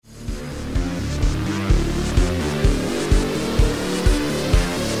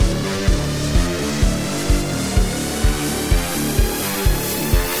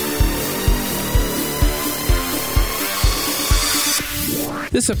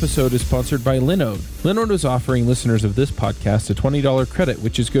This episode is sponsored by Linode. Linode is offering listeners of this podcast a $20 credit,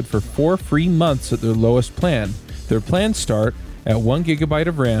 which is good for 4 free months at their lowest plan. Their plans start at 1 gigabyte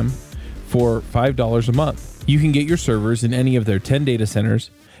of RAM for $5 a month. You can get your servers in any of their 10 data centers,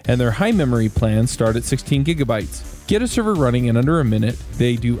 and their high memory plans start at 16 gigabytes. Get a server running in under a minute.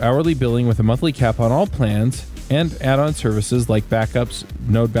 They do hourly billing with a monthly cap on all plans and add-on services like backups,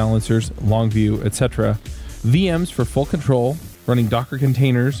 node balancers, Longview, etc. VMs for full control, running Docker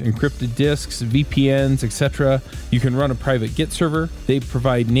containers, encrypted disks, VPNs, etc. You can run a private Git server. They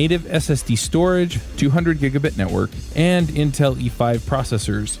provide native SSD storage, 200 gigabit network, and Intel E5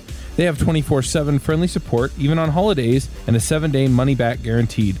 processors. They have 24/7 friendly support, even on holidays, and a 7-day money-back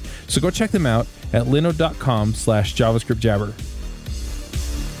guaranteed. So go check them out at linode.com/JavaScriptJabber.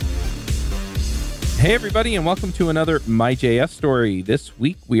 Hey everybody, and welcome to another MyJS story. This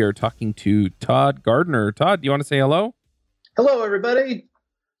week we are talking to Todd Gardner. Todd, do you want to say hello? Hello, everybody.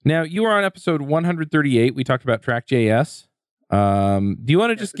 Now, you were on episode 138. We talked about Track.js. Do you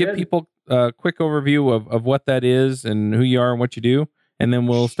want to just give people a quick overview of what that is and who you are and what you do? And then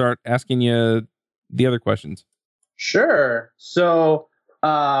we'll start asking you the other questions. Sure. So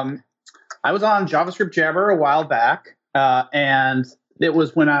I was on JavaScript Jabber a while back, and it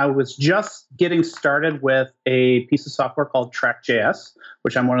was when I was just getting started with a piece of software called Track.js,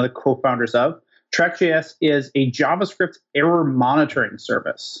 which I'm one of the co-founders of. Track.js is a JavaScript error monitoring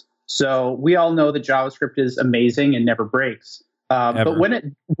service. So we all know that JavaScript is amazing and never breaks. But when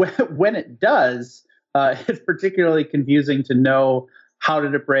it does, it's particularly confusing to know how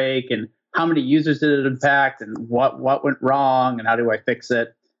did it break and how many users did it impact and what went wrong and how do I fix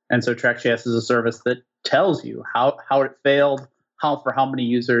it. And so Track.js is a service that tells you how it failed, for how many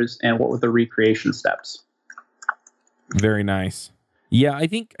users, and what were the recreation steps. Very nice. Yeah, I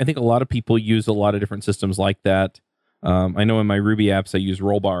think a lot of people use a lot of different systems like that. I know in my Ruby apps I use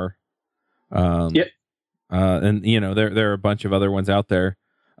Rollbar. Yep. And you know there are a bunch of other ones out there.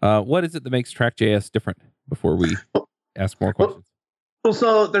 What is it that makes Track.js different? Before we ask more questions. Well,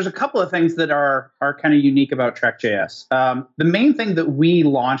 so there's a couple of things that are kind of unique about Track.js. The main thing that we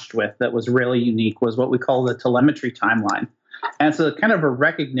launched with that was really unique was what we call the telemetry timeline. And so kind of a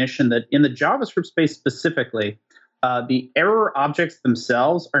recognition that in the JavaScript space specifically, the error objects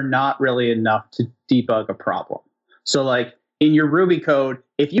themselves are not really enough to debug a problem. So like in your Ruby code,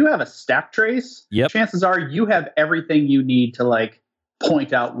 if you have a stack trace, chances are you have everything you need to like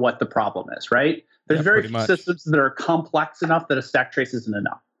point out what the problem is, right? There's very few systems that are complex enough that a stack trace isn't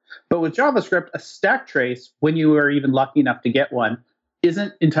enough. But with JavaScript, a stack trace, when you are even lucky enough to get one,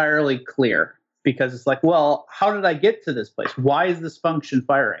 isn't entirely clear because it's like, well, how did I get to this place? Why is this function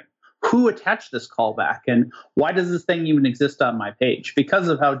firing? Who attached this callback? And why does this thing even exist on my page? Because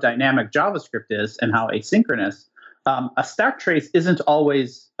of how dynamic JavaScript is and how asynchronous, a stack trace isn't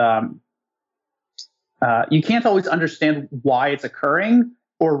always, you can't always understand why it's occurring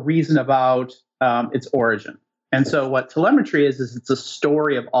or reason about its origin. And so what telemetry is it's a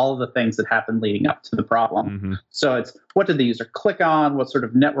story of all of the things that happened leading up to the problem. Mm-hmm. So it's what did the user click on? What sort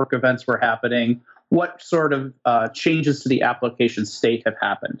of network events were happening? What sort of changes to the application state have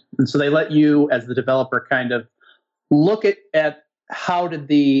happened? And so they let you, as the developer, kind of look at how did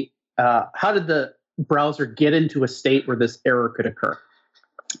the browser get into a state where this error could occur.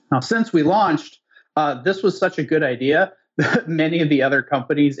 Now, since we launched, this was such a good idea that many of the other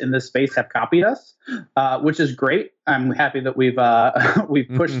companies in this space have copied us, which is great. I'm happy that we've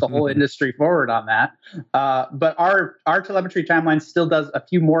pushed the whole industry forward on that. But our telemetry timeline still does a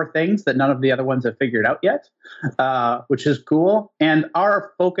few more things that none of the other ones have figured out yet, which is cool. And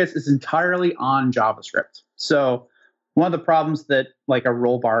our focus is entirely on JavaScript. So one of the problems that like a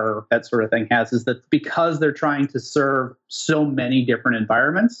Rollbar or that sort of thing has is that because they're trying to serve so many different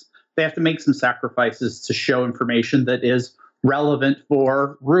environments, they have to make some sacrifices to show information that is relevant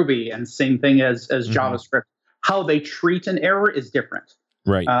for Ruby, and same thing as JavaScript. How they treat an error is different.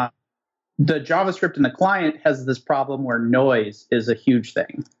 Right. The JavaScript in the client has this problem where noise is a huge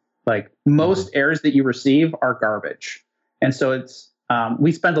thing. Like most errors that you receive are garbage. And so it's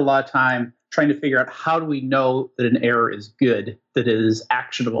we spend a lot of time trying to figure out how do we know that an error is good, that it is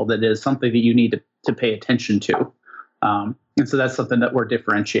actionable, that it is something that you need to pay attention to. And so that's something that we're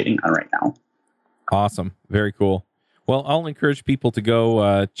differentiating on right now. Awesome. Very cool. Well, I'll encourage people to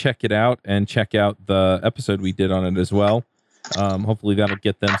go check it out and check out the episode we did on it as well. Hopefully that'll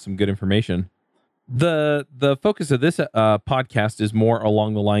get them some good information. The focus of this podcast is more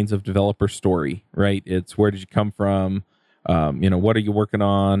along the lines of developer story, right? It's where did you come from? What are you working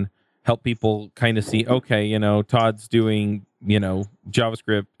on? Help people kind of see, okay, Todd's doing,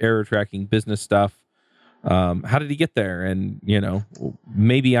 JavaScript, error tracking, business stuff. How did he get there? And,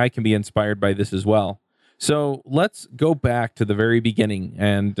 maybe I can be inspired by this as well. So let's go back to the very beginning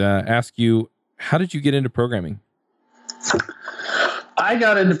and ask you, how did you get into programming? I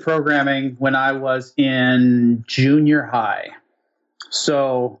got into programming when I was in junior high.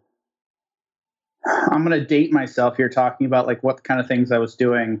 So I'm going to date myself here talking about like what kind of things I was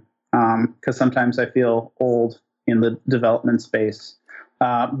doing, because sometimes I feel old in the development space.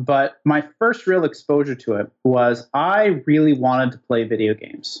 But my first real exposure to it was I really wanted to play video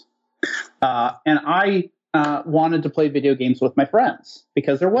games. And I wanted to play video games with my friends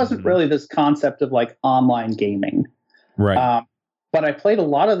because there wasn't really this concept of like online gaming. Right. But I played a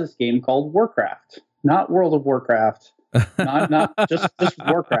lot of this game called Warcraft, not World of Warcraft, not just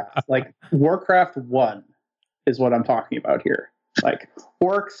Warcraft. Like Warcraft 1 is what I'm talking about here. Like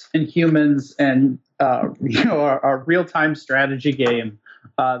orcs and humans and a real-time strategy game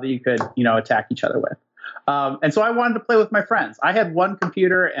that you could attack each other with. And so I wanted to play with my friends. I had one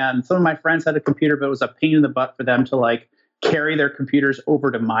computer, and some of my friends had a computer, but it was a pain in the butt for them to like carry their computers over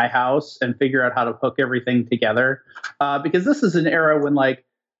to my house and figure out how to hook everything together. Because this is an era when like,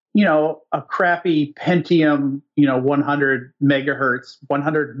 a crappy Pentium, 100 megahertz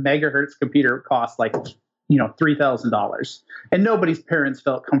computer costs like, $3,000. And nobody's parents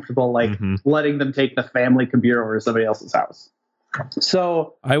felt comfortable like letting them take the family computer over to somebody else's house.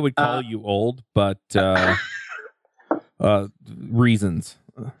 So I would call you old, but reasons.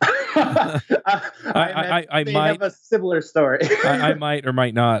 I might have a similar story. I might or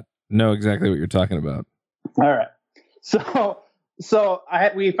might not know exactly what you're talking about. All right. So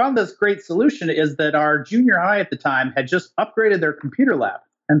we found this great solution is that our junior high at the time had just upgraded their computer lab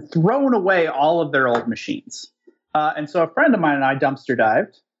and thrown away all of their old machines. And so a friend of mine and I dumpster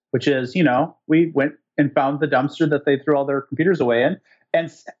dived, which is, we went and found the dumpster that they threw all their computers away in. And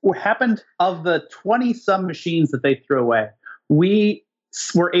what happened of the 20-some machines that they threw away, we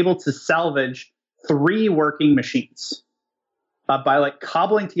were able to salvage 3 working machines by like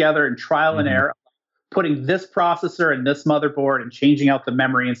cobbling together and trial and error, putting this processor and this motherboard and changing out the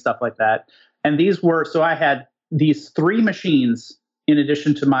memory and stuff like that. And so I had these 3 machines in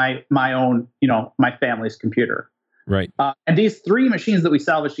addition to my own, my family's computer. Right. And these 3 machines that we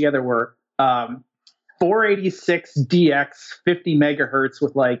salvaged together were 486DX, 50 megahertz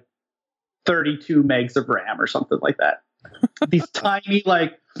with like 32 megs of RAM or something like that. These tiny,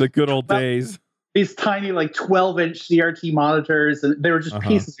 like the good old days. These tiny, like 12-inch CRT monitors, and they were just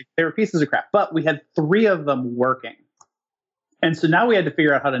pieces. They were pieces of crap. But we had 3 of them working, and so now we had to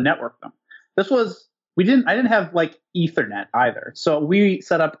figure out how to network them. I didn't have like Ethernet either, so we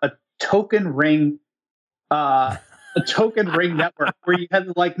set up a token ring network where you had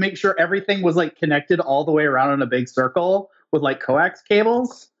to like make sure everything was like connected all the way around in a big circle with like coax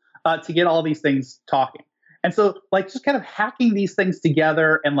cables to get all these things talking. And so like just kind of hacking these things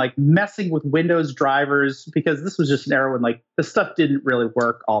together and like messing with Windows drivers, because this was just an era when like the stuff didn't really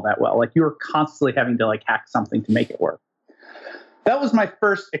work all that well. Like you were constantly having to like hack something to make it work. That was my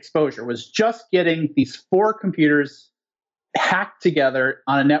first exposure, was just getting these 4 computers hacked together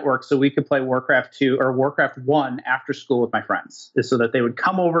on a network so we could play Warcraft 2 or Warcraft 1 after school with my friends, so that they would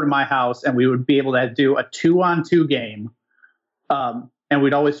come over to my house and we would be able to do a 2-on-2 game. And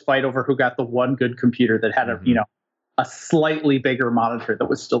we'd always fight over who got the one good computer that had a slightly bigger monitor that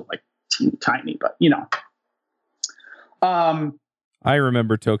was still like tiny, but I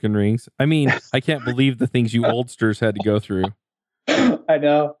remember token rings. I mean, I can't believe the things you oldsters had to go through. I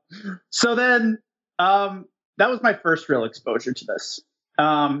know. So then, that was my first real exposure to this.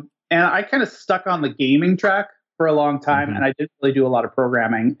 And I kind of stuck on the gaming track for a long time, and I didn't really do a lot of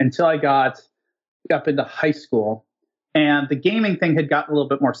programming until I got up into high school. And the gaming thing had gotten a little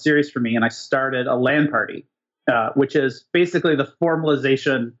bit more serious for me, and I started a LAN party, which is basically the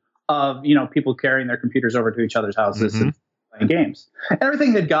formalization of people carrying their computers over to each other's houses and playing games. And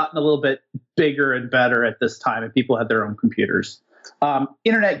everything had gotten a little bit bigger and better at this time, and people had their own computers.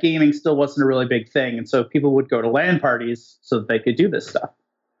 Internet gaming still wasn't a really big thing, and so people would go to LAN parties so that they could do this stuff.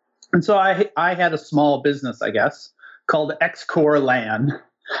 And so I had a small business, I guess, called XCore LAN.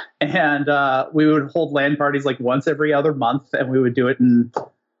 And we would hold LAN parties like once every other month, and we would do it in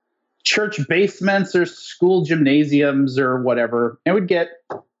church basements or school gymnasiums or whatever. And we'd get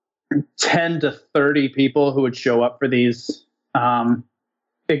 10 to 30 people who would show up for these.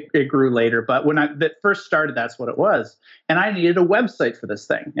 It grew later, but when that first started, that's what it was. And I needed a website for this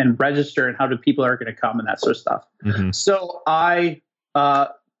thing and register and how do people are going to come and that sort of stuff. So I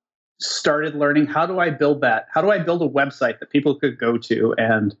started learning, how do I build that? How do I build a website that people could go to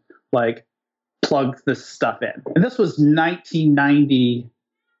and like plug this stuff in? And this was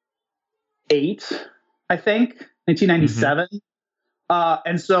 1998, I think, 1997.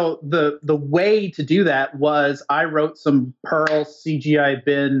 And so the way to do that was I wrote some Perl CGI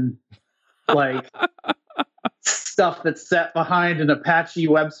bin like stuff that's set behind an Apache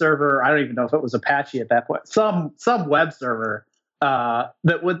web server. I don't even know if it was Apache at that point. Some web server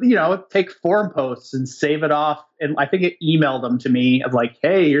that would, take forum posts and save it off. And I think it emailed them to me of like,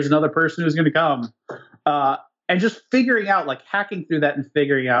 hey, here's another person who's going to come. And just figuring out, like hacking through that and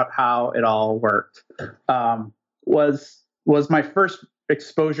figuring out how it all worked was my first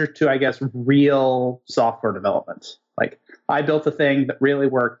exposure to, I guess, real software development. Like I built a thing that really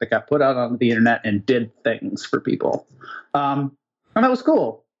worked, that got put out on the internet and did things for people. And that was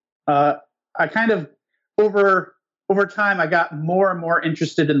cool. I kind of over time, I got more and more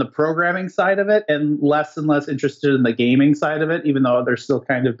interested in the programming side of it and less interested in the gaming side of it, even though there's still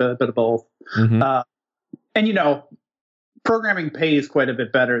kind of a bit of both. Mm-hmm. And programming pays quite a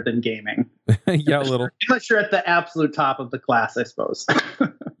bit better than gaming. Yeah, a little. Unless you're at the absolute top of the class, I suppose.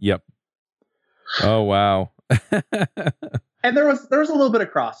 Yep. Oh, wow. And there was a little bit of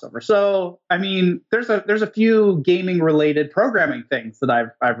crossover. So, I mean, there's a few gaming related programming things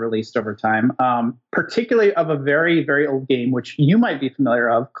that I've released over time, particularly of a very, very old game, which you might be familiar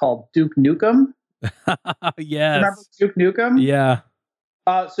of, called Duke Nukem. Yes. Remember Duke Nukem? Yeah.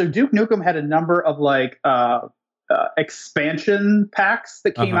 So Duke Nukem had a number of like expansion packs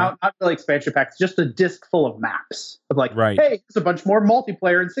that came out, not really expansion packs, just a disc full of maps of like, right. Hey, there's a bunch more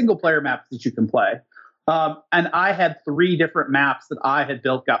multiplayer and single player maps that you can play. And I had 3 different maps that I had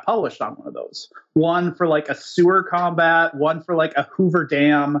built, got published on one of those. One for like a sewer combat, one for like a Hoover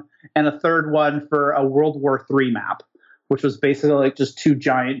Dam, and a third one for a World War III map, which was basically like just 2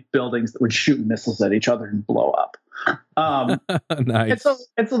 giant buildings that would shoot missiles at each other and blow up. Nice.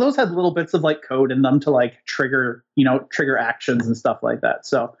 And so those had little bits of like code in them to like trigger actions and stuff like that.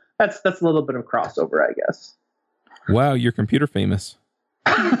 So that's a little bit of crossover, I guess. Wow, you're computer famous.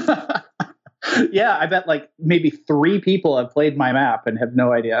 Yeah, I bet like maybe 3 people have played my map and have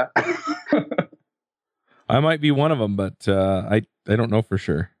no idea. I might be one of them, but I don't know for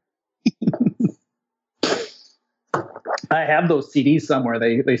sure. I have those CDs somewhere.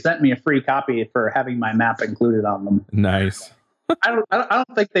 They sent me a free copy for having my map included on them. Nice. I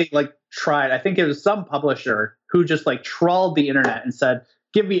don't think they like tried. I think it was some publisher who just like trawled the internet and said,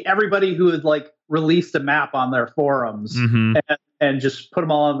 "Give me everybody who had like released a map on their forums," and just put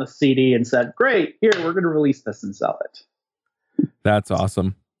them all on the CD and said, "Great, here, we're going to release this and sell it." That's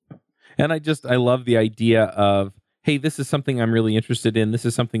awesome. And I love the idea of, hey, this is something I'm really interested in. This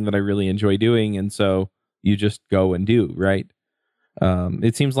is something that I really enjoy doing. And so you just go and do, right?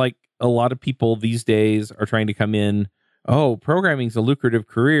 It seems like a lot of people these days are trying to come in, oh, programming's a lucrative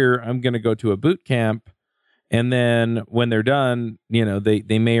career. I'm going to go to a boot camp. And then when they're done,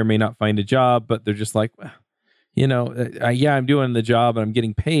 they may or may not find a job, but they're just like, yeah, I'm doing the job and I'm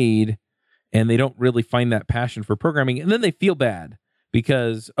getting paid. And they don't really find that passion for programming. And then they feel bad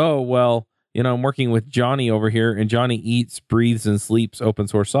because, oh, well, I'm working with Johnny over here and Johnny eats, breathes, and sleeps open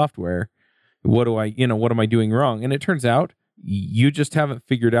source software. What am I doing wrong? And it turns out you just haven't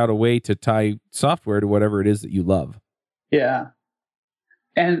figured out a way to tie software to whatever it is that you love. Yeah.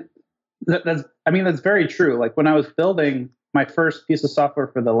 And that's very true. Like when I was building my first piece of software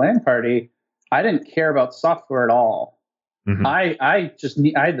for the LAN party, I didn't care about software at all. Mm-hmm. I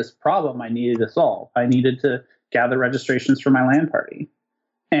had this problem I needed to solve. I needed to gather registrations for my LAN party.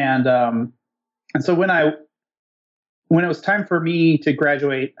 And so when it was time for me to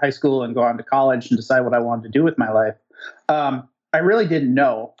graduate high school and go on to college and decide what I wanted to do with my life, I really didn't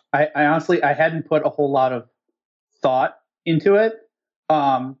know. I honestly hadn't put a whole lot of thought into it.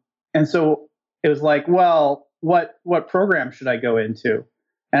 And so it was like, well, what program should I go into?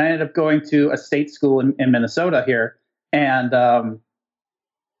 And I ended up going to a state school in Minnesota here. And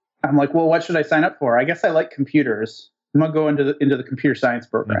I'm like, well, what should I sign up for? I guess I like computers. I'm going to go into the computer science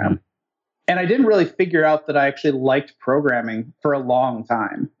program. Mm-hmm. And I didn't really figure out that I actually liked programming for a long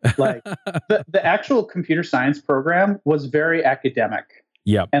time. Like the actual computer science program was very academic.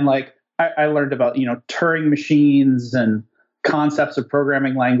 Yeah. And like I learned about, Turing machines and concepts of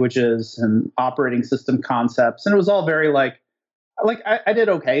programming languages and operating system concepts. And it was all very like I did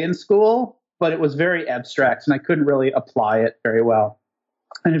okay in school, but it was very abstract and I couldn't really apply it very well.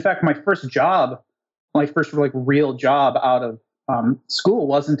 And in fact, my first real job out of school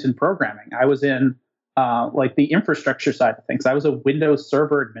wasn't in programming. I was in the infrastructure side of things. I was a Windows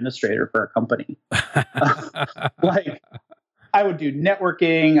Server administrator for a company. I would do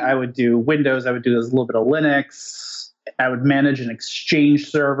networking. I would do Windows. I would do a little bit of Linux. I would manage an Exchange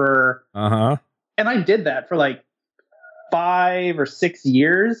server. Uh-huh. And I did that for 5 or 6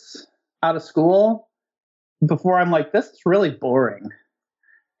 years out of school before I'm like, this is really boring.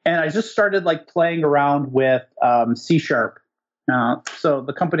 And I just started like playing around with C#. So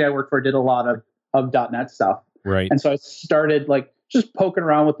the company I worked for did a lot of .NET stuff. Right. And so I started like just poking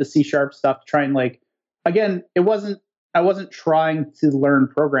around with the C# stuff, trying like, again, I wasn't trying to learn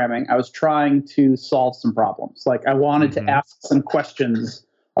programming. I was trying to solve some problems. Like I wanted to ask some questions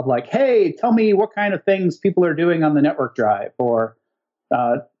of like, hey, tell me what kind of things people are doing on the network drive, or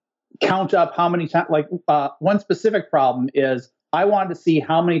count up how many times. Like one specific problem is I wanted to see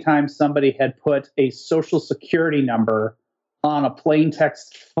how many times somebody had put a social security number on a plain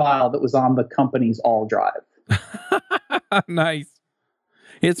text file that was on the company's all drive. Nice.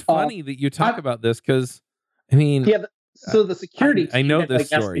 It's funny that you talk about this because, I mean, yeah. So the security team I know had, this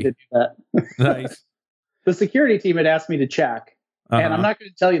story. Asked me to do that. Nice. The security team had asked me to check, and I'm not going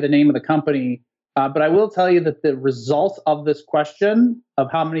to tell you the name of the company, but I will tell you that the result of this question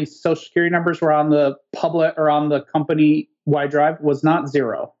of how many social security numbers were on the public or on the company wide drive was not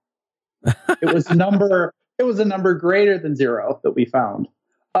 0. It was a number greater than 0 that we found.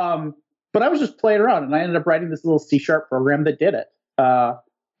 But I was just playing around, and I ended up writing this little C# program that did it.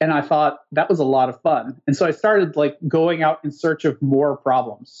 And I thought that was a lot of fun. And so I started like going out in search of more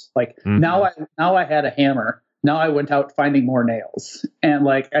problems. Like now I had a hammer. Now I went out finding more nails. And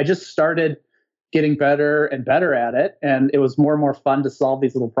like I just started getting better and better at it. And it was more and more fun to solve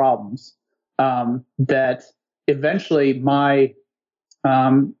these little problems. That eventually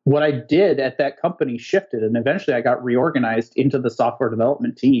what I did at that company shifted. And eventually I got reorganized into the software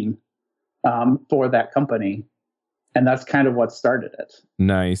development team for that company. And that's kind of what started it.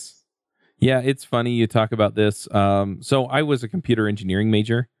 Nice. Yeah, it's funny you talk about this. So I was a computer engineering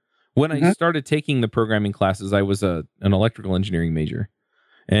major. When I started taking the programming classes, I was an electrical engineering major.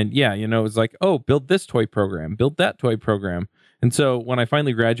 And yeah, it was like, oh, build this toy program, build that toy program. And so when I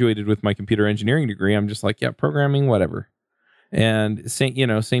finally graduated with my computer engineering degree, I'm just like, yeah, programming, whatever. And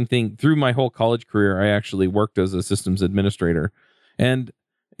same thing. Through my whole college career, I actually worked as a systems administrator. And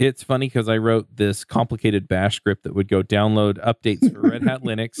it's funny because I wrote this complicated bash script that would go download updates for Red Hat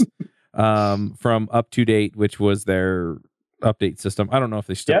Linux from UpToDate, which was their update system. I don't know if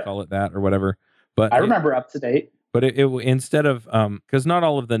they still call it that or whatever. But I remember UpToDate. But it instead of because not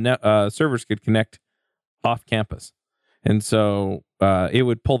all of the servers could connect off campus, and so it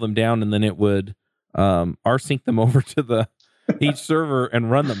would pull them down, and then it would rsync them over to each server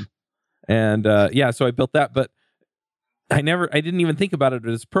and run them. And so I built that, but I didn't even think about it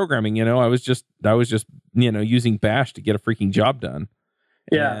as programming, I was just using bash to get a freaking job done.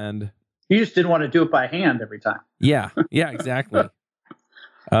 Yeah. And you just didn't want to do it by hand every time. Yeah, exactly.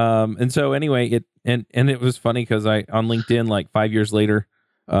 And so anyway, it was funny because on LinkedIn, like 5 years later,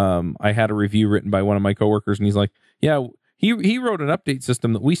 I had a review written by one of my coworkers, and he's like, yeah, he wrote an update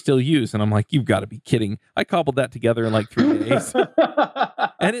system that we still use. And I'm like, you've got to be kidding. I cobbled that together in like 3 days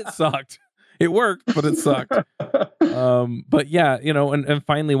and it sucked. It worked, but it sucked. But yeah, and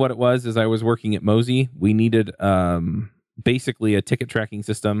finally what it was is I was working at Mozy. We needed basically a ticket tracking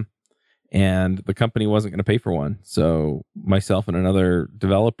system, and the company wasn't going to pay for one. So myself and another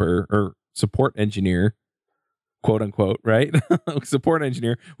developer or support engineer, quote unquote, right? Support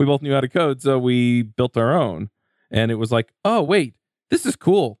engineer, we both knew how to code, so we built our own. And it was like, oh, wait, this is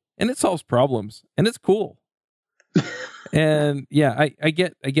cool. And it solves problems. And it's cool. And yeah, I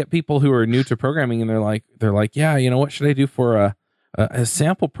get people who are new to programming, and they're like, yeah, what should I do for a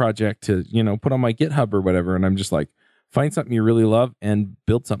sample project to, put on my GitHub or whatever? And I'm just like, find something you really love and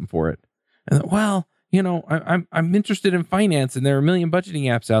build something for it. And well, I'm interested in finance, and there are a million budgeting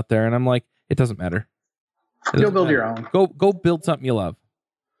apps out there. And I'm like, it doesn't matter. You'll build your own. Go build something you love.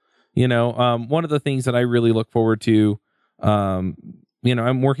 One of the things that I really look forward to, I'm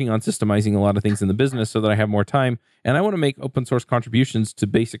working on systemizing a lot of things in the business so that I have more time, and I want to make open source contributions to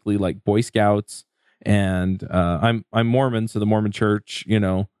basically like Boy Scouts, and I'm Mormon, so the Mormon Church,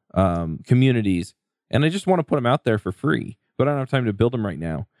 communities, and I just want to put them out there for free, but I don't have time to build them right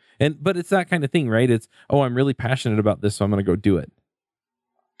now. But it's that kind of thing, right? It's, oh, I'm really passionate about this, so I'm going to go do it.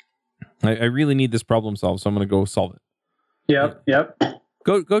 I really need this problem solved, so I'm going to go solve it. Yep.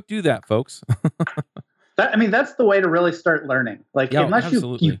 Go do that, folks. That's the way to really start learning. Like, unless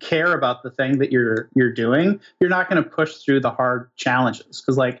you care about the thing that you're doing, you're not going to push through the hard challenges.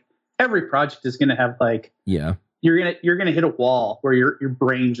 Because like every project is going to have you're gonna hit a wall where your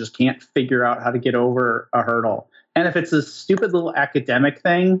brain just can't figure out how to get over a hurdle. And if it's a stupid little academic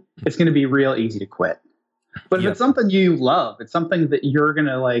thing, it's going to be real easy to quit. But if it's something you love, it's something that you're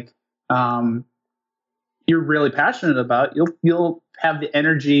gonna like, you're really passionate about, you'll have the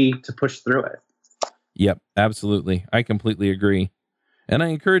energy to push through it. Yep, absolutely. I completely agree. And I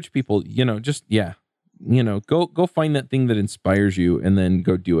encourage people, go find that thing that inspires you and then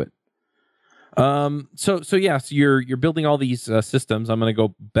go do it. So you're building all these systems. I'm going to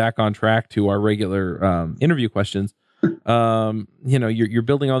go back on track to our regular interview questions. You're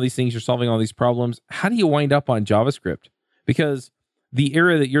building all these things, you're solving all these problems. How do you wind up on JavaScript? Because the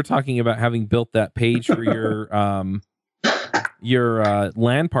era that you're talking about, having built that page for your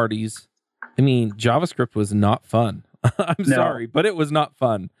LAN parties, I mean, JavaScript was not fun. I'm sorry, but it was not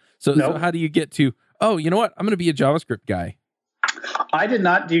fun. So how do you get to, you know what? I'm going to be a JavaScript guy. I did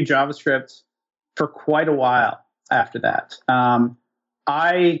not do JavaScript for quite a while after that.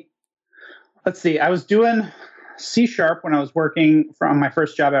 I was doing C# when I was working from my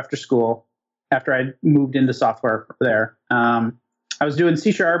first job after school, after I moved into software there. I was doing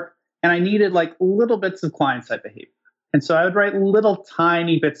C# and I needed like little bits of client-side behavior. And so I would write little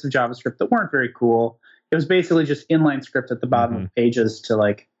tiny bits of JavaScript that weren't very cool. It was basically just inline script at the bottom of pages to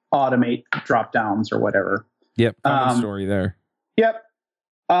like automate drop downs or whatever. Yep. Common story there. Yep.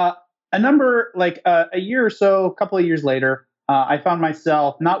 A year or so, a couple of years later, I found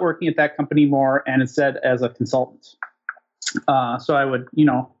myself not working at that company anymore and instead as a consultant. So I would,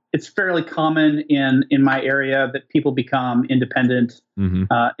 it's fairly common in my area that people become independent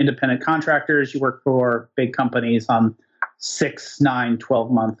contractors. You work for big companies on 6, 9,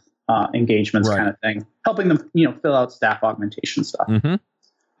 12-month engagements kind of thing, helping them, fill out staff augmentation stuff.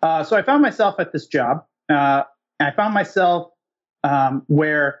 So I found myself at this job. I found myself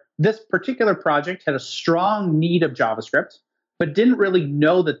where this particular project had a strong need of JavaScript, but didn't really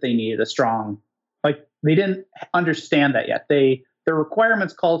know that they needed they didn't understand that yet. Their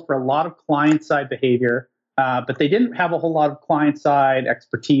requirements called for a lot of client-side behavior, but they didn't have a whole lot of client-side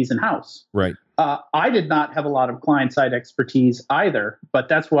expertise in-house. Right. I did not have a lot of client-side expertise either, but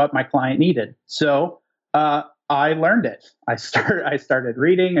that's what my client needed. So I learned it. I started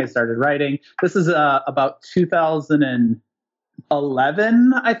reading. I started writing. This is about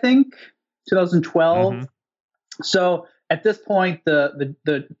 2011, I think, 2012. So at this point, the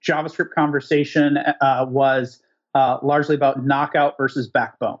JavaScript conversation was largely about Knockout versus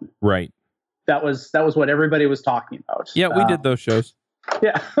Backbone. Right. That was what everybody was talking about. Yeah, we did those shows.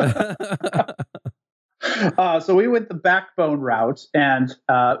 Yeah. So we went the Backbone route, and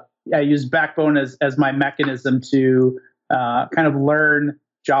I used Backbone as my mechanism to kind of learn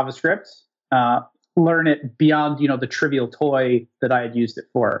JavaScript, learn it beyond the trivial toy that I had used it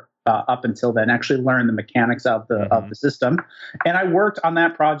for up until then. Actually, learn the mechanics of the system, and I worked on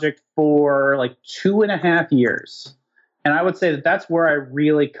that project for like 2.5 years. And I would say that that's where I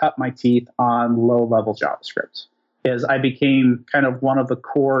really cut my teeth on low-level JavaScript. Is I became kind of one of the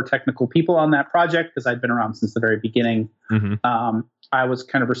core technical people on that project because I'd been around since the very beginning. I was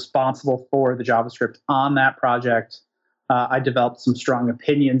kind of responsible for the JavaScript on that project. I developed some strong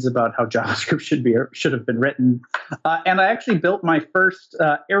opinions about how JavaScript should have been written. And I actually built my first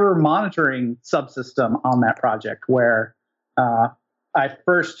error monitoring subsystem on that project, where I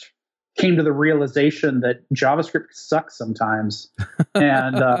first came to the realization that JavaScript sucks sometimes,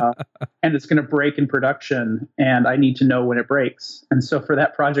 and it's going to break in production, and I need to know when it breaks. And so for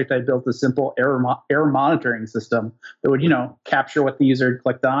that project, I built a simple error monitoring system that would, capture what the user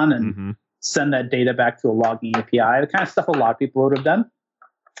clicked on and send that data back to a logging API, the kind of stuff a lot of people would have done.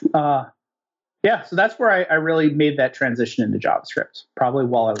 So that's where I really made that transition into JavaScript, probably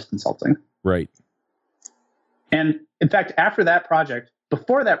while I was consulting. Right. And in fact,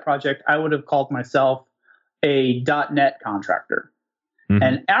 before that project, I would have called myself a .NET contractor.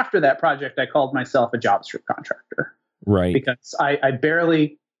 And after that project, I called myself a JavaScript contractor. Right. Because I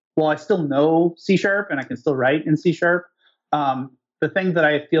still know C# and I can still write in C#. The thing that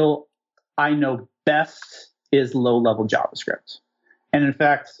I feel I know best is low-level JavaScript. And in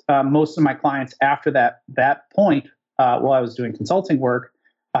fact, most of my clients after that point, while I was doing consulting work,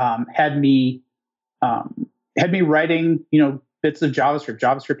 had me writing, bits of JavaScript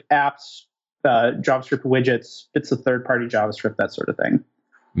apps, JavaScript widgets, bits of third-party JavaScript, that sort of thing.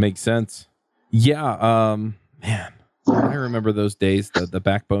 Makes sense. Yeah, man, I remember those days, the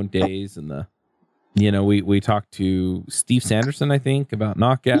Backbone days, and we talked to Steve Sanderson, I think, about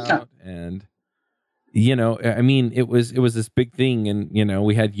Knockout, and I mean, it was this big thing, and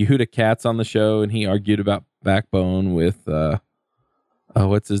we had Yehuda Katz on the show, and he argued about Backbone with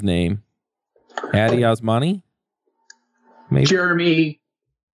what's his name, Adi Osmani. Maybe? Jeremy,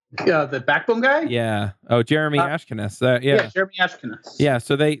 the Backbone guy? Yeah. Oh, Jeremy Ashkenazi. Yeah, Jeremy Ashkenazi. Yeah,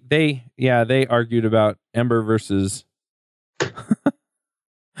 so they argued about Ember versus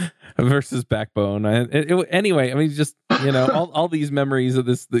Backbone. Anyway, I mean, just, all these memories of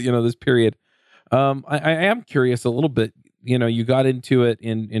this period. I am curious a little bit, you got into it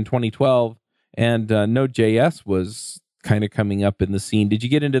in 2012, And Node.js was kind of coming up in the scene. Did you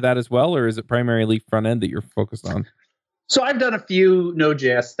get into that as well, or is it primarily front end that you're focused on? So I've done a few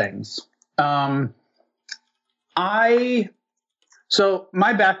Node.js things. So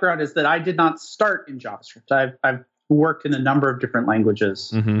my background is that I did not start in JavaScript. I've worked in a number of different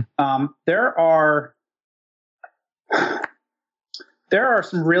languages. Mm-hmm. There are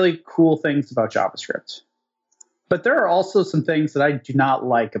some really cool things about JavaScript, but there are also some things that I do not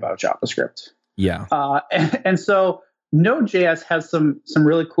like about JavaScript. Yeah. And so Node.js has some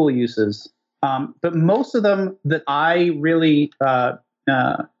really cool uses, but most of them that I really am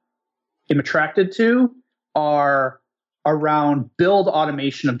attracted to are around build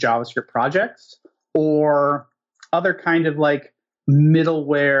automation of JavaScript projects or other kind of like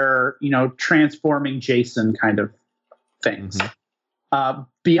middleware, transforming JSON kind of things. Mm-hmm.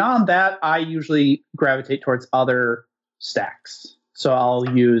 Beyond that, I usually gravitate towards other stacks. So I'll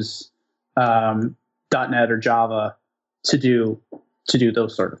use .NET or Java to do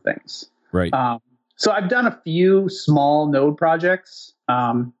those sort of things. Right. So I've done a few small Node projects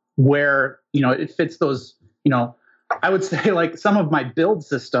where it fits those. I would say like some of my build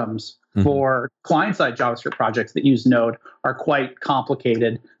systems for client-side JavaScript projects that use Node are quite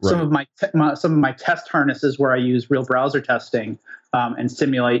complicated. Right. Some of my test harnesses where I use real browser testing and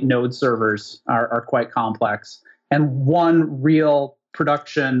simulate Node servers are quite complex. And one real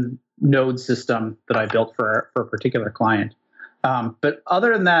production Node system that I built for a particular client. But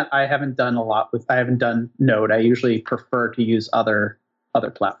other than that, I haven't done Node. I usually prefer to use other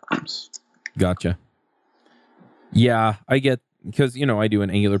platforms. Gotcha. Yeah, I get, because, I do an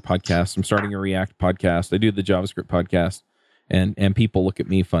Angular podcast. I'm starting a React podcast. I do the JavaScript podcast. And people look at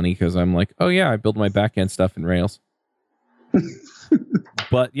me funny because I'm like, oh, yeah, I build my backend stuff in Rails.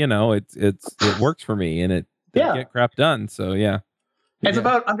 But, it works for me and it get crap done. So, yeah. It's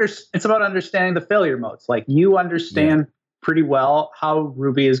about understanding the failure modes. Like you understand pretty well how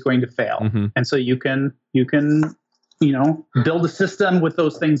Ruby is going to fail. Mm-hmm. And so you can build a system with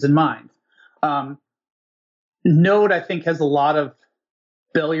those things in mind. Node, I think, has a lot of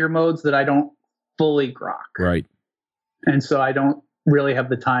failure modes that I don't fully grok. Right. And so I don't really have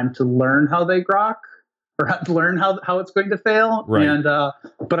the time to learn how they grok or learn how it's going to fail. Right. And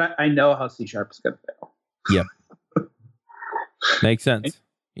but I know how C# is going to fail. Yep. Makes sense.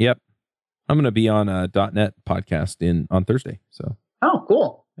 Yep. I'm going to be on a .NET podcast on Thursday. So. Oh,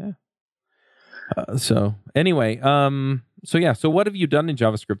 cool. Yeah. So anyway, so what have you done in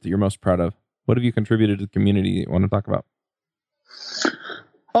JavaScript that you're most proud of? What have you contributed to the community that you want to talk about?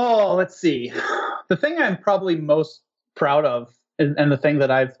 Oh, let's see. The thing I'm probably most proud of, and the thing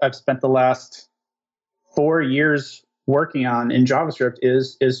that I've spent the last 4 years working on in JavaScript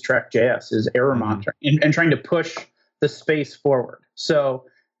is Track.js, is error monitoring, and trying to push the space forward. So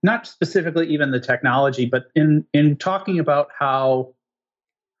not specifically even the technology, but in talking about how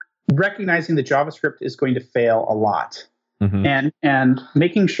recognizing that JavaScript is going to fail a lot. Mm-hmm. And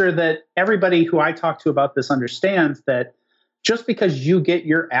making sure that everybody who I talk to about this understands that just because you get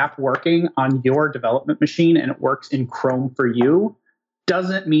your app working on your development machine and it works in Chrome for you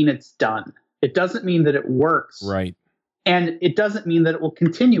doesn't mean it's done. It doesn't mean that it works. Right. And it doesn't mean that it will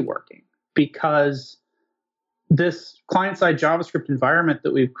continue working, because this client-side JavaScript environment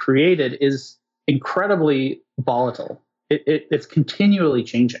that we've created is incredibly volatile. It's continually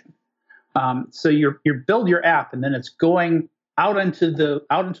changing. So you build your app, and then it's going out into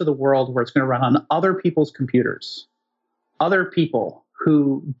the world where it's going to run on other people's computers, other people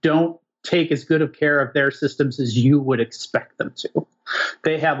who don't take as good of care of their systems as you would expect them to.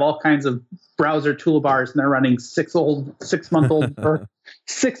 They have all kinds of browser toolbars, and they're running 6-month-old or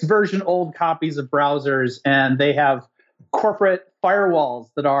 6 version old copies of browsers, and they have corporate firewalls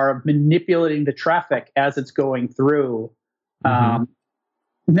that are manipulating the traffic as it's going through. Mm-hmm.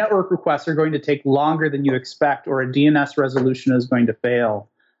 Network requests are going to take longer than you expect, or a DNS resolution is going to fail,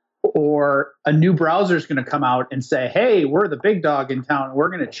 or a new browser is going to come out and say, hey, we're the big dog in town. We're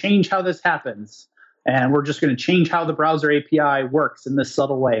going to change how this happens. And we're just going to change how the browser API works in this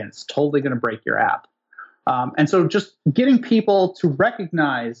subtle way. And it's totally going to break your app. And so just getting people to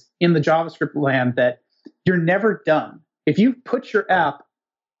recognize in the JavaScript land that you're never done. If you put your app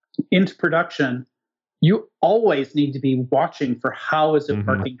into production, you always need to be watching for how is it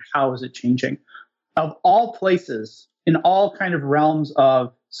working, how is it changing. Of all places, in all kind of realms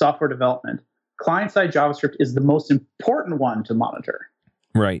of software development, client-side JavaScript is the most important one to monitor.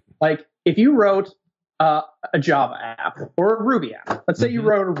 Right. Like if you wrote a Java app or a Ruby app, let's say you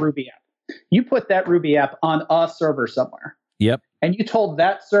wrote a Ruby app, you put that Ruby app on a server somewhere. Yep. and you told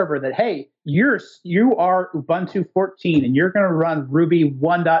that server that, hey, you are Ubuntu 14 and you're going to run Ruby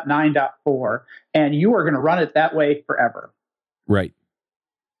 1.9.4 and you are going to run it that way forever. Right.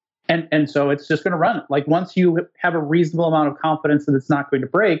 And so it's just going to run. Like once you have a reasonable amount of confidence that it's not going to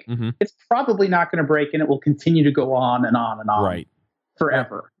break, it's probably not going to break, and it will continue to go on and on and on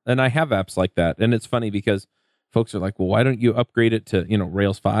forever. And I have apps like that. And it's funny because folks are like, well, why don't you upgrade it to,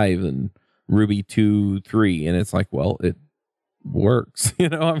 Rails 5 and Ruby 2.3? And it's like, well, it works.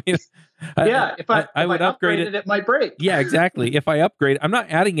 I mean, if I would upgrade it might break. Yeah, exactly. If I upgrade, I'm not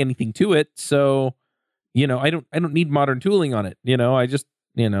adding anything to it. So, I don't need modern tooling on it. I just,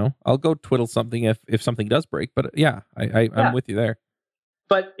 I'll go twiddle something if something does break. But I'm with you there.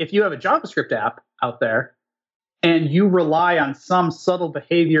 But if you have a JavaScript app out there and you rely on some subtle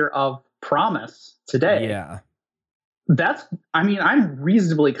behavior of promise today, I'm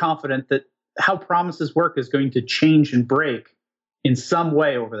reasonably confident that how promises work is going to change and break in some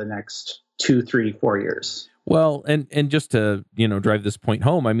way over the next 2, 3, 4 years. Well, and just to, drive this point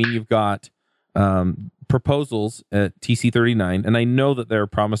home, I mean, you've got proposals at TC39, and I know that there are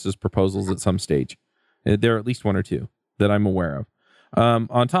promises proposals at some stage. There are at least one or two that I'm aware of.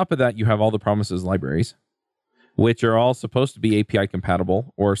 On top of that, you have all the promises libraries, which are all supposed to be API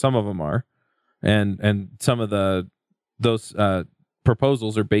compatible, or some of them are, and some of those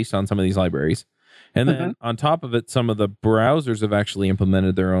proposals are based on some of these libraries. And then on top of it, some of the browsers have actually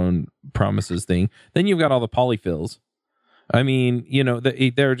implemented their own promises thing. Then you've got all the polyfills. I mean,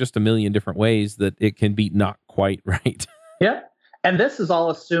 there are just a million different ways that it can be not quite right. Yeah. And this is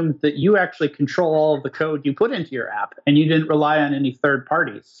all assumed that you actually control all of the code you put into your app and you didn't rely on any third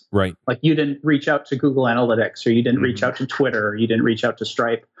parties. Right. Like you didn't reach out to Google Analytics, or you didn't reach out to Twitter, or you didn't reach out to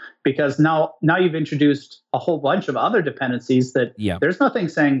Stripe, because now you've introduced a whole bunch of other dependencies that there's nothing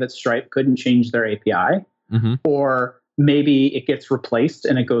saying that Stripe couldn't change their API, or maybe it gets replaced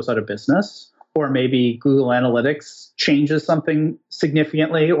and it goes out of business. Or maybe Google Analytics changes something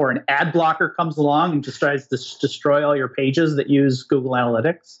significantly, or an ad blocker comes along and just tries to destroy all your pages that use Google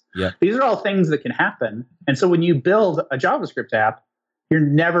Analytics. Yeah. These are all things that can happen. And so when you build a JavaScript app, you're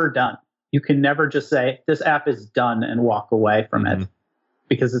never done. You can never just say, this app is done and walk away from it,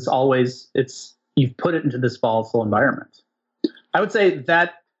 because you've put it into this volatile environment. I would say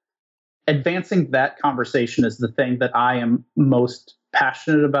that advancing that conversation is the thing that I am most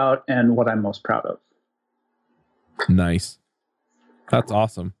passionate about and what I'm most proud of. Nice. That's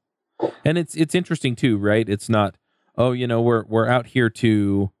awesome. And it's interesting too, right? It's not, we're out here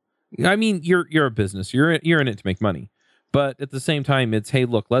to, I mean, you're a business. You're in it to make money. But at the same time, it's, hey,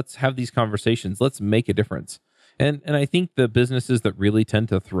 look, let's have these conversations. Let's make a difference. And I think the businesses that really tend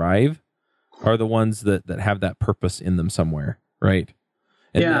to thrive are the ones that have that purpose in them somewhere, right?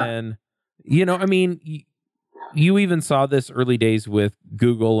 And then, I mean, you even saw this early days with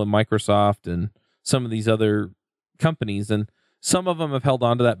Google and Microsoft and some of these other companies, and some of them have held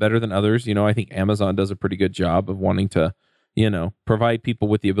on to that better than others. I think Amazon does a pretty good job of wanting to, provide people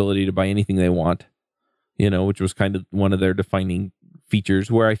with the ability to buy anything they want, which was kind of one of their defining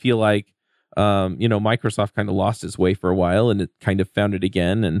features, where I feel like, Microsoft kind of lost its way for a while and it kind of found it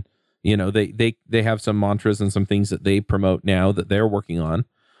again. And, they have some mantras and some things that they promote now that they're working on.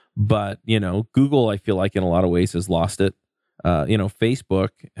 But, Google, I feel like in a lot of ways has lost it. Facebook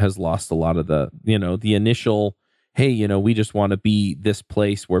has lost a lot of the initial, hey, we just want to be this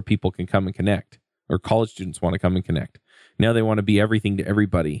place where people can come and connect, or college students want to come and connect. Now they want to be everything to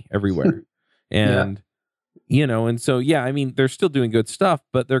everybody, everywhere. And, and so, I mean, they're still doing good stuff,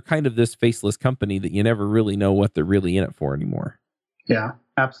 but they're kind of this faceless company that you never really know what they're really in it for anymore. Yeah,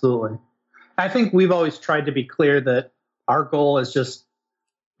 absolutely. I think we've always tried to be clear that our goal is just,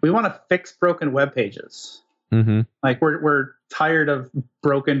 we want to fix broken web pages. Like we're tired of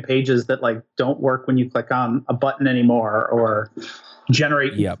broken pages that like don't work when you click on a button anymore, or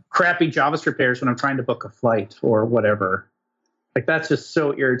generate crappy JavaScript errors when I'm trying to book a flight or whatever. Like that's just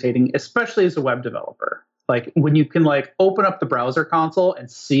so irritating, especially as a web developer. Like when you can like open up the browser console and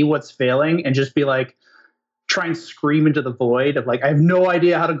see what's failing and just be like, try and scream into the void of like, I have no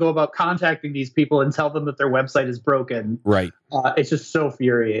idea how to go about contacting these people and tell them that their website is broken. Right. It's just so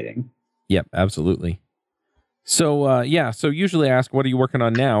infuriating. Yep, absolutely. So, so usually I ask, what are you working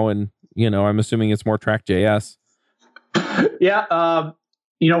on now? And, I'm assuming it's more Track.js.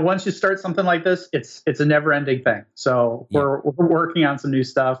 Once you start something like this, it's a never ending thing. So we're working on some new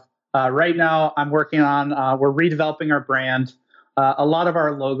stuff. Right now I'm working on, we're redeveloping our brand. A lot of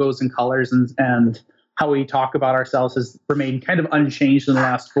our logos and colors and how we talk about ourselves has remained kind of unchanged in the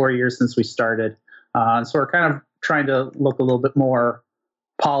last 4 years since we started. So we're kind of trying to look a little bit more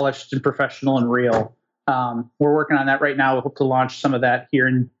polished and professional and real. We're working on that right now. We hope to launch some of that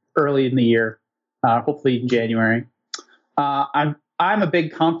here early in the year, hopefully in January. I'm a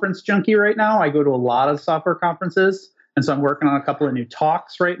big conference junkie right now. I go to a lot of software conferences, and so I'm working on a couple of new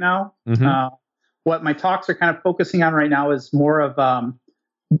talks right now. Mm-hmm. What my talks are kind of focusing on right now is more of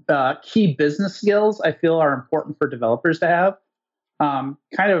key business skills I feel are important for developers to have.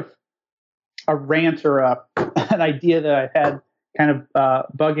 Kind of a rant or an idea that I've had kind of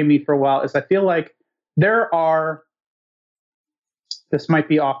bugging me for a while is I feel like this might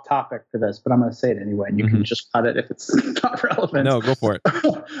be off topic for this, but I'm going to say it anyway, and you can just cut it if it's not relevant. No, go for it.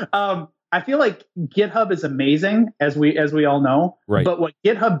 I feel like GitHub is amazing, as we all know. Right. But what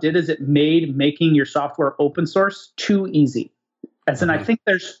GitHub did is it made making your software open source too easy. As in, I think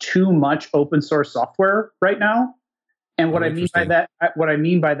there's too much open source software right now. And what I mean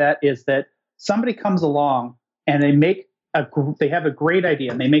by that is that somebody comes along and they have a great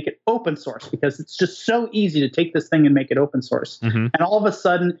idea and they make it open source because it's just so easy to take this thing and make it open source. Mm-hmm. And all of a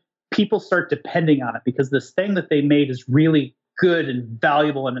sudden, people start depending on it because this thing that they made is really good and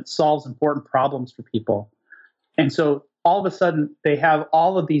valuable and it solves important problems for people. And so all of a sudden, they have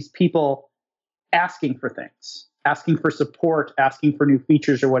all of these people asking for things, asking for support, asking for new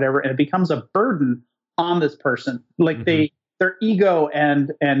features or whatever, and it becomes a burden on this person. Like their ego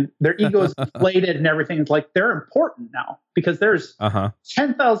and their ego is inflated and everything. It's like they're important now because there's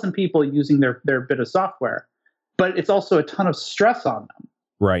 10,000 people using their bit of software, but it's also a ton of stress on them.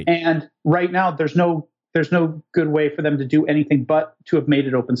 Right. And right now there's no good way for them to do anything but to have made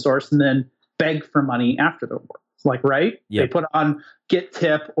it open source and then beg for money after the work. Like, right? Yep. They put on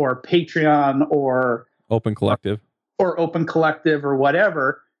GitTip or Patreon or Open Collective or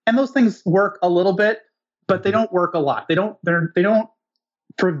whatever. And those things work a little bit, but they don't work a lot. They don't,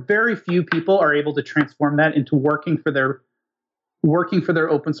 for very few people are able to transform that into working for their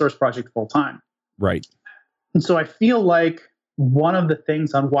open source project full time. Right. And so I feel like one of the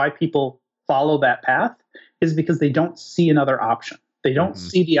things on why people follow that path is because they don't see another option. They don't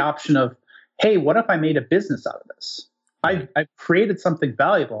see the option of, hey, what if I made a business out of this? I've created something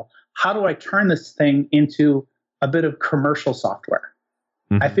valuable. How do I turn this thing into a bit of commercial software?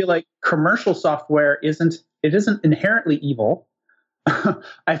 I feel like commercial software isn't inherently evil.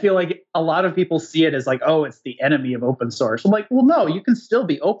 I feel like a lot of people see it as like, oh, it's the enemy of open source. I'm like, well, no, you can still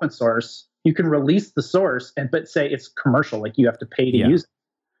be open source. You can release the source but say it's commercial, like you have to pay to use it.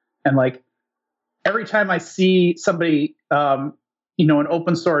 And like every time I see somebody, an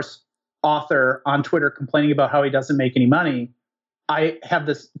open source author on Twitter complaining about how he doesn't make any money, I have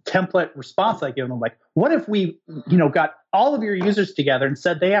this template response I give them, like, what if we, got all of your users together and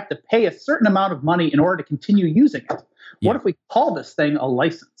said they have to pay a certain amount of money in order to continue using it? What if we call this thing a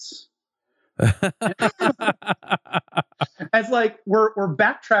license? It's like we're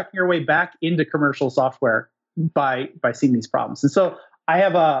backtracking our way back into commercial software by seeing these problems. And so I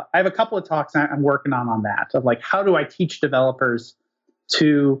have a couple of talks I'm working on that of like, how do I teach developers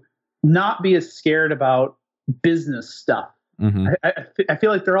to not be as scared about business stuff? I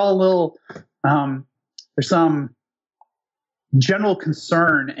feel like they're all a little, there's some general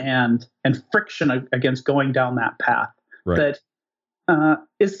concern and friction against going down that path that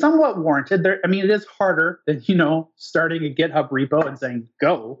is somewhat warranted. It is harder than, starting a GitHub repo and saying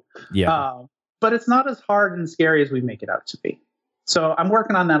go. Yeah. But it's not as hard and scary as we make it out to be. So I'm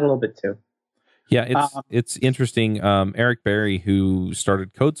working on that a little bit too. Yeah, it's interesting. Eric Berry, who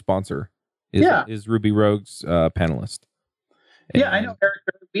started CodeSponsor, is Ruby Rogue's panelist. Yeah, I know Eric.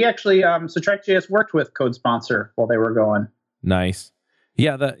 We actually, so TrackJS worked with CodeSponsor while they were going. Nice.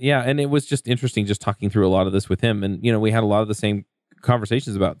 Yeah, and it was just interesting just talking through a lot of this with him. And, we had a lot of the same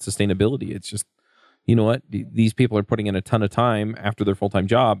conversations about sustainability. It's just, you know what? These people are putting in a ton of time after their full-time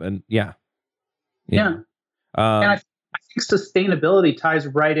job. And yeah. And I think sustainability ties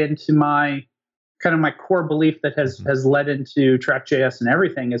right into my core belief that has led into TrackJS and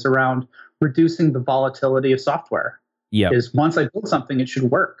everything is around reducing the volatility of software. Yeah, is once I build something, it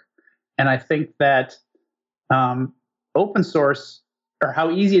should work. And I think that open source, or how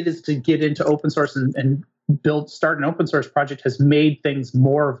easy it is to get into open source and start an open source project, has made things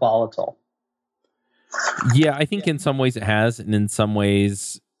more volatile. Yeah, I think in some ways it has, and in some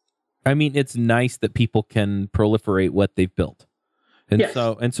ways, it's nice that people can proliferate what they've built,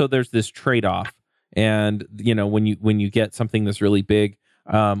 and so there's this trade-off. And when you get something that's really big.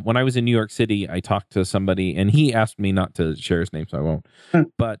 When I was in New York City, I talked to somebody, and he asked me not to share his name, so I won't.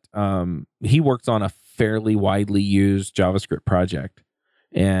 But he works on a fairly widely used JavaScript project,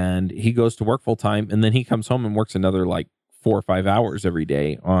 and he goes to work full time, and then he comes home and works another like 4 or 5 hours every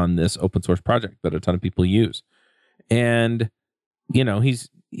day on this open source project that a ton of people use. And he's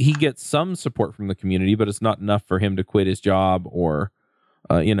he gets some support from the community, but it's not enough for him to quit his job or,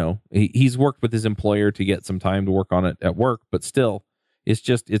 he's worked with his employer to get some time to work on it at work, but still,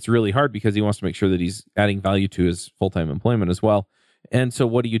 it's really hard because he wants to make sure that he's adding value to his full-time employment as well. And so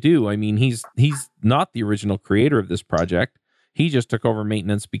what do? I mean, he's not the original creator of this project. He just took over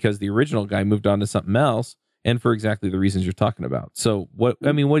maintenance because the original guy moved on to something else, and for exactly the reasons you're talking about. So what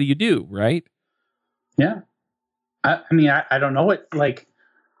do you do, right? Yeah. I don't know what, like,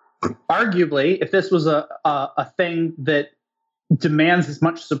 arguably, if this was a thing that demands as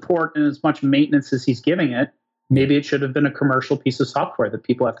much support and as much maintenance as he's giving it, maybe it should have been a commercial piece of software that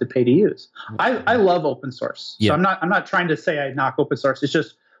people have to pay to use. I love open source. So I'm not trying to say I knock open source. It's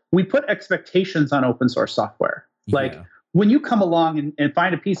just we put expectations on open source software. Like when you come along and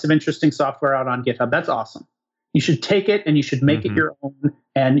find a piece of interesting software out on GitHub, that's awesome. You should take it and you should make it your own,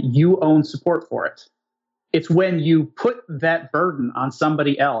 and you own support for it. It's when you put that burden on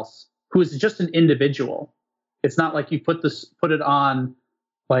somebody else who is just an individual. It's not like you put it on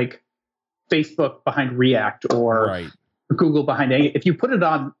like Facebook behind React or Google behind it. If you put it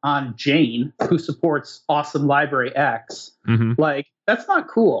on Jane, who supports awesome library X, like that's not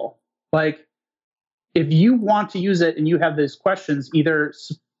cool. Like if you want to use it and you have these questions, either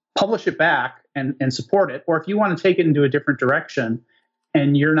publish it back and support it, or if you want to take it into a different direction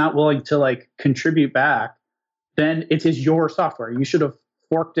and you're not willing to like contribute back, then it is your software. You should have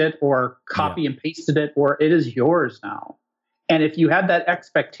forked it or copy and pasted it, or it is yours now. And if you have that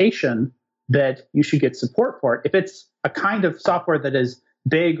expectation that you should get support for it, if it's a kind of software that is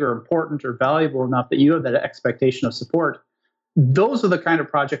big or important or valuable enough that you have that expectation of support, those are the kind of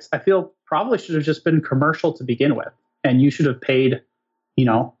projects I feel probably should have just been commercial to begin with. And you should have paid,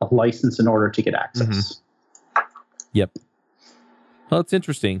 a license in order to get access. Yep. Well, it's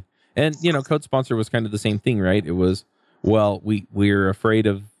interesting. And, Code Sponsor was kind of the same thing, right? It was, well, we're afraid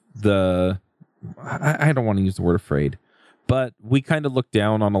of I don't want to use the word afraid, but we kind of look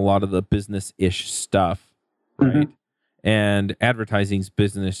down on a lot of the business-ish stuff, right? And advertising's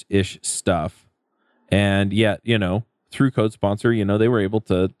business-ish stuff. And yet, through Code Sponsor, they were able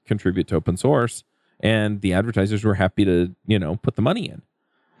to contribute to open source, and the advertisers were happy to, put the money in.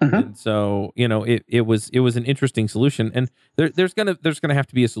 And so, it was an interesting solution, and there's gonna have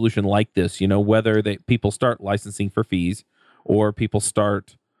to be a solution like this, whether people start licensing for fees, or people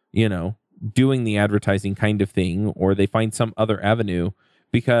start, doing the advertising kind of thing, or they find some other avenue,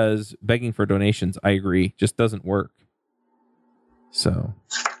 because begging for donations, I agree, just doesn't work. So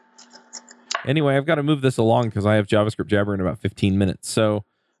anyway, I've got to move this along because I have JavaScript Jabber in about 15 minutes. So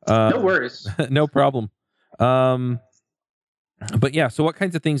no worries, no problem. But yeah, so what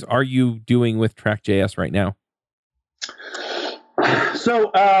kinds of things are you doing with Track.js right now?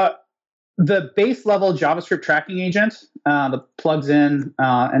 So the base level JavaScript tracking agent that plugs in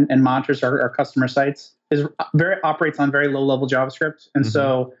and monitors our customer sites operates on very low level JavaScript. And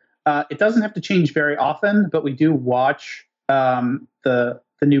so it doesn't have to change very often, but we do watch the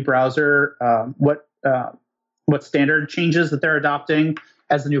new browser, what standard changes that they're adopting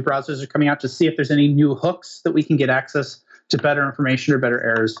as the new browsers are coming out, to see if there's any new hooks that we can get access to better information or better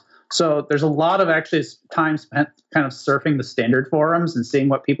errors. So there's a lot of actually time spent kind of surfing the standard forums and seeing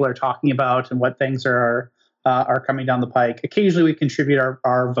what people are talking about and what things are coming down the pike. Occasionally we contribute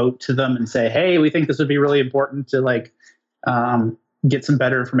our vote to them and say, hey, we think this would be really important to get some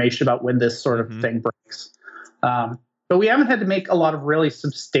better information about when this sort of thing breaks. But we haven't had to make a lot of really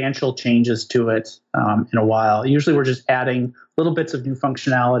substantial changes to it in a while. Usually we're just adding little bits of new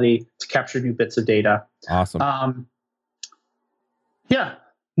functionality to capture new bits of data. Awesome. Yeah,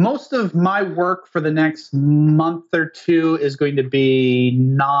 most of my work for the next month or two is going to be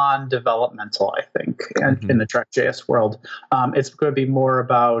non-developmental, I think, in the Track.js world. It's going to be more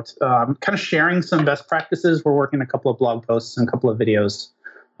about kind of sharing some best practices. We're working a couple of blog posts and a couple of videos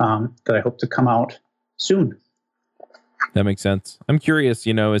that I hope to come out soon. That makes sense. I'm curious,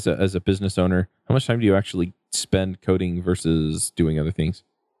 as a business owner, how much time do you actually spend coding versus doing other things?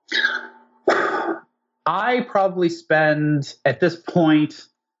 I probably spend, at this point,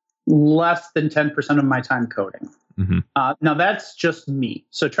 less than 10% of my time coding. Now, that's just me.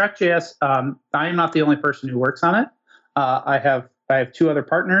 So Track.js, I am not the only person who works on it. I have two other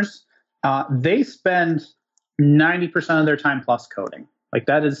partners. They spend 90% of their time plus coding.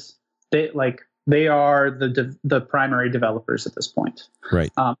 They are the primary developers at this point.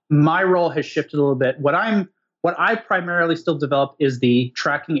 Right. My role has shifted a little bit. What I primarily still develop is the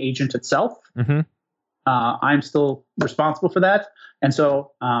tracking agent itself. I'm still responsible for that. And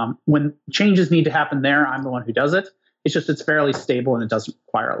so when changes need to happen there, I'm the one who does it. it's fairly stable and it doesn't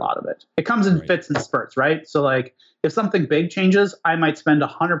require a lot of it. It comes in fits and spurts, right? So like if something big changes, I might spend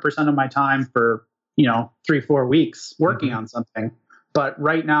 100% of my time for 3-4 weeks working on something. But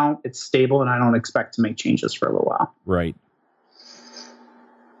right now it's stable and I don't expect to make changes for a little while. Right.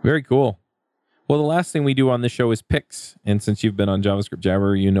 Very cool. Well, the last thing we do on this show is picks. And since you've been on JavaScript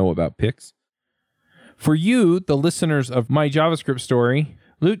Jabber, you know about picks. For you, the listeners of My JavaScript Story,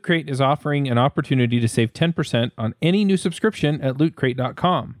 Loot Crate is offering an opportunity to save 10% on any new subscription at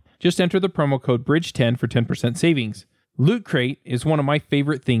lootcrate.com. Just enter the promo code BRIDGE10 for 10% savings. Loot Crate is one of my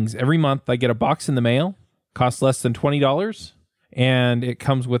favorite things. Every month I get a box in the mail, costs less than $20, and it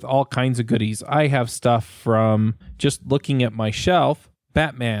comes with all kinds of goodies. I have stuff from, just looking at my shelf,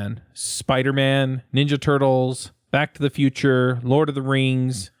 Batman, Spider-Man, Ninja Turtles, Back to the Future, Lord of the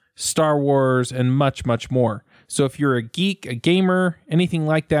Rings, Star Wars, and much, much more. So if you're a geek, a gamer, anything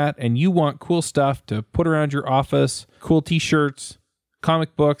like that, and you want cool stuff to put around your office, cool t-shirts,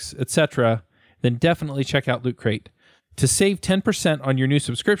 comic books, etc., then definitely check out Loot Crate. To save 10% on your new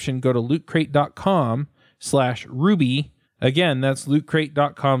subscription, go to lootcrate.com/Ruby. Again, that's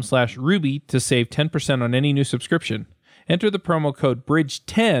lootcrate.com/Ruby to save 10% on any new subscription. Enter the promo code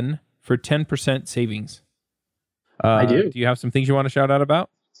BRIDGE10 for 10% savings. I do. Do you have some things you want to shout out about?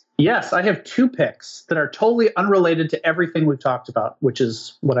 Yes, I have 2 picks that are totally unrelated to everything we've talked about, which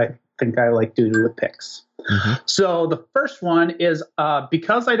is what I think I like doing with picks. So the first one is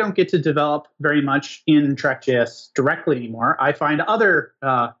because I don't get to develop very much in Track.js directly anymore, I find other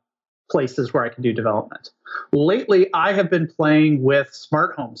places where I can do development. Lately, I have been playing with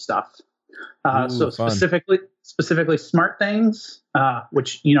smart home stuff. So specifically SmartThings,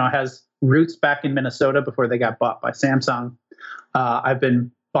 which has roots back in Minnesota before they got bought by Samsung. I've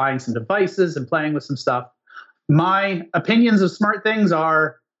been buying some devices and playing with some stuff. My opinions of SmartThings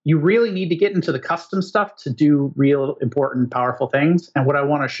are you really need to get into the custom stuff to do real important, powerful things. And what I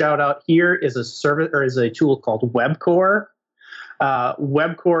want to shout out here is a service or is a tool called WebCore.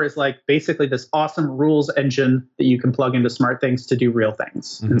 WebCore is like basically this awesome rules engine that you can plug into SmartThings to do real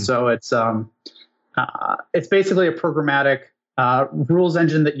things. And so it's basically a programmatic rules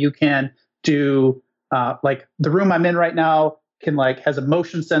engine that you can do. Like the room I'm in right now has a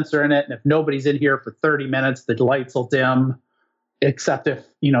motion sensor in it, and if nobody's in here for 30 minutes, the lights will dim. Except if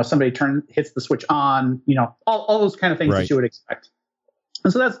somebody hits the switch on, all those kind of things that you would expect.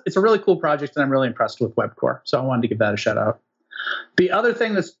 And so it's a really cool project, and I'm really impressed with WebCore. So I wanted to give that a shout out. The other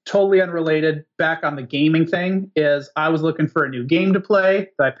thing that's totally unrelated, back on the gaming thing, is I was looking for a new game to play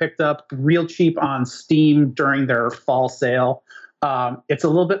that I picked up real cheap on Steam during their fall sale. It's a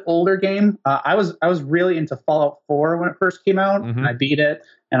little bit older game. I was really into Fallout 4 when it first came out. And I beat it,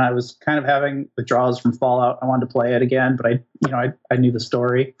 and I was kind of having withdrawals from Fallout. I wanted to play it again, but I knew the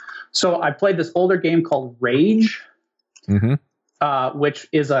story. So I played this older game called Rage, which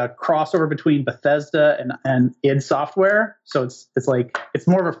is a crossover between Bethesda and id Software. So it's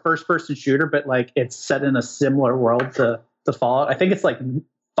more of a first-person shooter, but it's set in a similar world to Fallout. I think it's like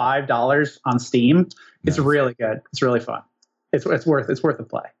 $5 on Steam. It's really good. It's really fun. It's worth a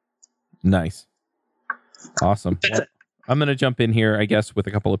play. Nice. Awesome. Well, I'm going to jump in here, I guess, with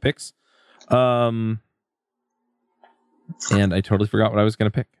a couple of picks. And I totally forgot what I was going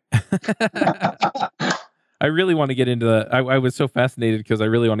to pick. I really want to get into I was so fascinated because I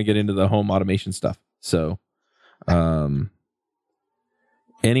really want to get into the home automation stuff. So,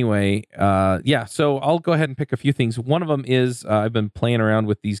 anyway, so I'll go ahead and pick a few things. One of them is I've been playing around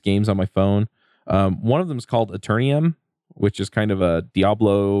with these games on my phone. One of them is called Eternium, which is kind of a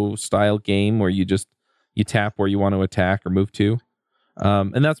Diablo style game where you tap where you want to attack or move to.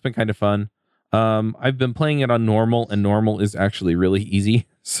 And that's been kind of fun. I've been playing it on normal, and normal is actually really easy.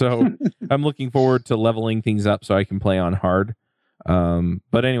 So I'm looking forward to leveling things up so I can play on hard.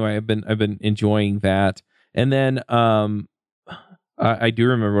 But anyway, I've been enjoying that. And then I do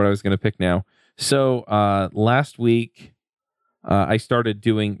remember what I was going to pick now. So last week, I started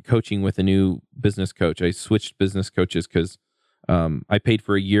doing coaching with a new business coach. I switched business coaches because I paid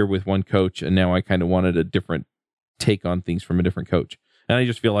for a year with one coach, and now I kind of wanted a different take on things from a different coach. And I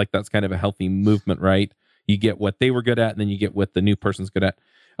just feel like that's kind of a healthy movement, right? You get what they were good at, and then you get what the new person's good at.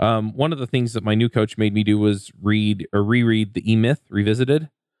 One of the things that my new coach made me do was read or reread The E-Myth Revisited,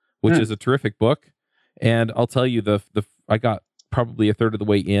 which is a terrific book. And I'll tell you, I got probably a third of the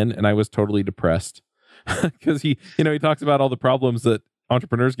way in, and I was totally depressed. Because he talks about all the problems that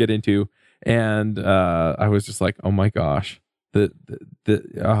entrepreneurs get into, and I was just like, oh my gosh, I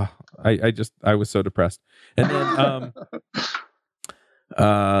was so depressed. And then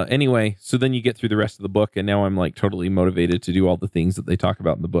anyway, so then you get through the rest of the book, and now I'm like totally motivated to do all the things that they talk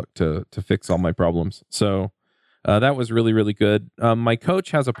about in the book to fix all my problems. So that was really, really good. My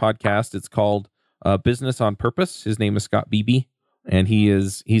coach has a podcast. It's called Business on Purpose. His name is Scott Beebe, and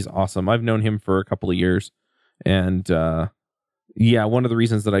he's awesome. I've known him for a couple of years. And one of the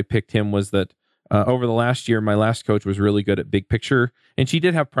reasons that I picked him was that over the last year, my last coach was really good at big picture, and she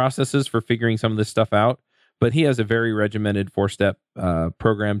did have processes for figuring some of this stuff out, but he has a very regimented 4-step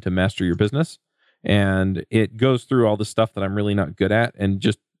program to master your business. And it goes through all the stuff that I'm really not good at and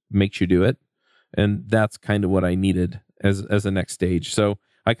just makes you do it. And that's kind of what I needed as a next stage. So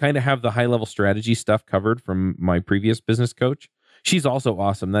I kind of have the high level strategy stuff covered from my previous business coach. She's also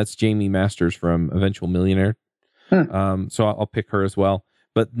awesome. That's Jamie Masters from Eventual Millionaire. So I'll pick her as well.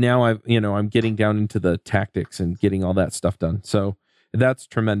 But now I'm getting down into the tactics and getting all that stuff done. So that's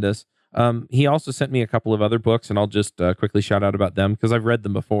tremendous. He also sent me a couple of other books, and I'll just quickly shout out about them because I've read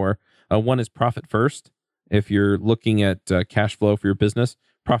them before. One is Profit First. If you're looking at cash flow for your business,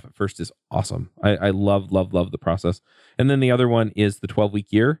 Profit First is awesome. I love the process. And then the other one is the 12-week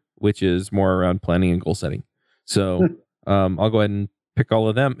year, which is more around planning and goal setting. So I'll go ahead and pick all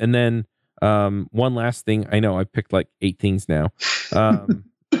of them. And then one last thing. I know I picked like 8 things now. You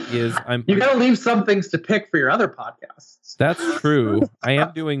got to leave some things to pick for your other podcasts. That's true. I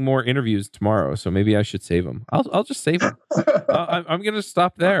am doing more interviews tomorrow, so maybe I should save them. I'll just save them. I'm going to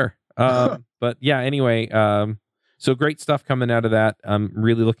stop there. But yeah, anyway, so great stuff coming out of that. I'm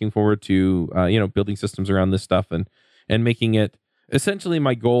really looking forward to, building systems around this stuff and making it, essentially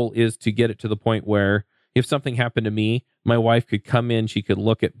my goal is to get it to the point where if something happened to me, my wife could come in, she could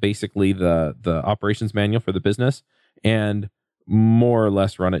look at basically the operations manual for the business and more or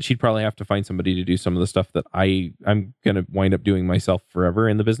less run it. She'd probably have to find somebody to do some of the stuff that I'm going to wind up doing myself forever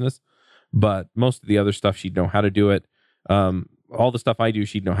in the business. But most of the other stuff, she'd know how to do it. All the stuff I do,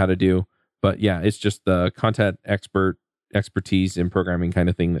 she'd know how to do. But yeah, it's just the content expertise in programming kind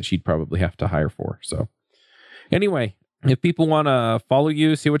of thing that she'd probably have to hire for. So anyway, if people want to follow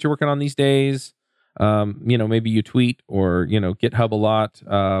you, see what you're working on these days, maybe you tweet or, GitHub a lot.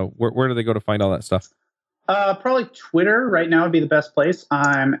 Where do they go to find all that stuff? Probably Twitter right now would be the best place.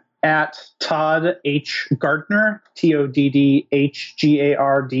 I'm at Todd H. Gardner,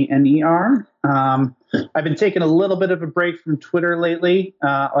 TODDHGARDNER. I've been taking a little bit of a break from Twitter lately.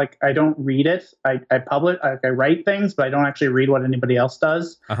 I don't read it. I publish, I write things, but I don't actually read what anybody else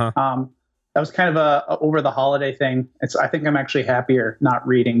does. That was kind of a over the holiday thing. I think I'm actually happier not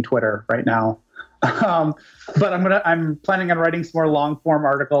reading Twitter right now. But I'm planning on writing some more long form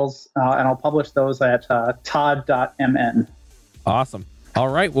articles, and I'll publish those at todd.mn. Awesome. All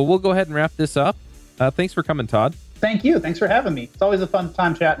right. Well, we'll go ahead and wrap this up. Thanks for coming, Todd. Thank you. Thanks for having me. It's always a fun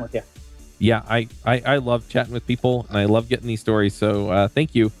time chatting with you. Yeah, I love chatting with people, and I love getting these stories. So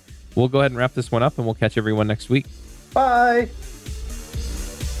thank you. We'll go ahead and wrap this one up, and we'll catch everyone next week. Bye.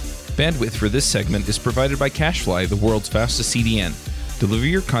 Bandwidth for this segment is provided by CacheFly, the world's fastest CDN. Deliver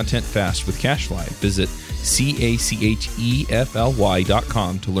your content fast with CacheFly. Visit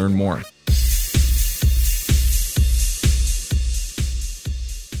CACHEFLY.com to learn more.